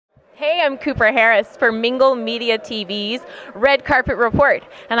Hey, I'm Cooper Harris for Mingle Media TV's Red Carpet Report,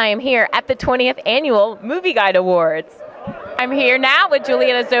 and I am here at the 20th Annual Movieguide Awards. I'm here now with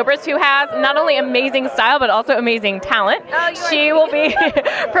Julianna Zobrist, who has not only amazing style, but also amazing talent. She will be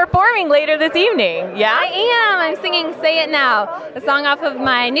performing later this evening, yeah? I am. I'm singing Say It Now, a song off of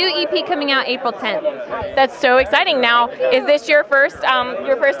my new EP coming out April 10th. That's so exciting. Now, is this your first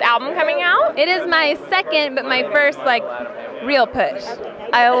album coming out? It is my second, but my first, real push.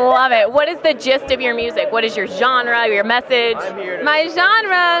 I love it. What is the gist of your music? What is your genre, your message? My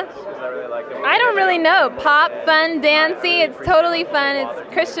genre, I don't really know. Pop, fun, dancey. It's totally fun.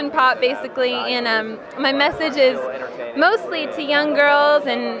 It's Christian pop, basically. And my message is mostly to young girls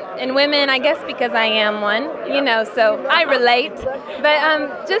and women, I guess because I am one, so I relate.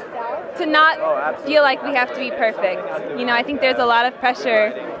 But just to not feel like we have to be perfect. I think there's a lot of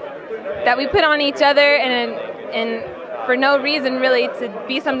pressure that we put on each other and for no reason really to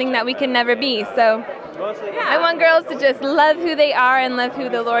be something that we can never be. So I want girls to just love who they are and love who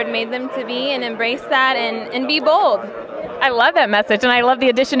the Lord made them to be and embrace that and be bold. I love that message, and I love the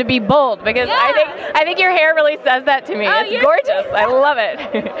addition to be bold because I think your hair really says that to me. It's gorgeous. I love it.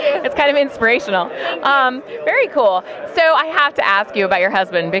 It's kind of inspirational. Very cool. So I have to ask you about your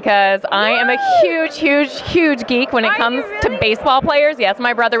husband because I am a huge geek when it comes to baseball players. Yes,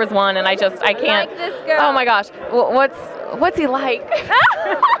 my brother was one, and I can't. Like this girl. Oh my gosh, what's he like?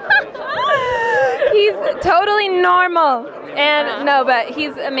 He's totally normal, and but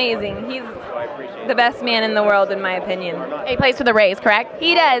he's amazing. He's the best man in the world, in my opinion. He plays for the Rays, correct?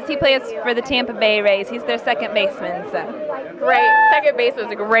 He does. He plays for the Tampa Bay Rays. He's their second baseman. So great. Second baseman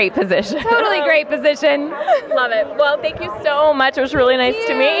is a great position. Totally great position. Love it. Well, thank you so much. It was really nice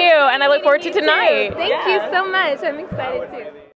to meet you, and I look forward to tonight. Thank you so much. I'm excited too.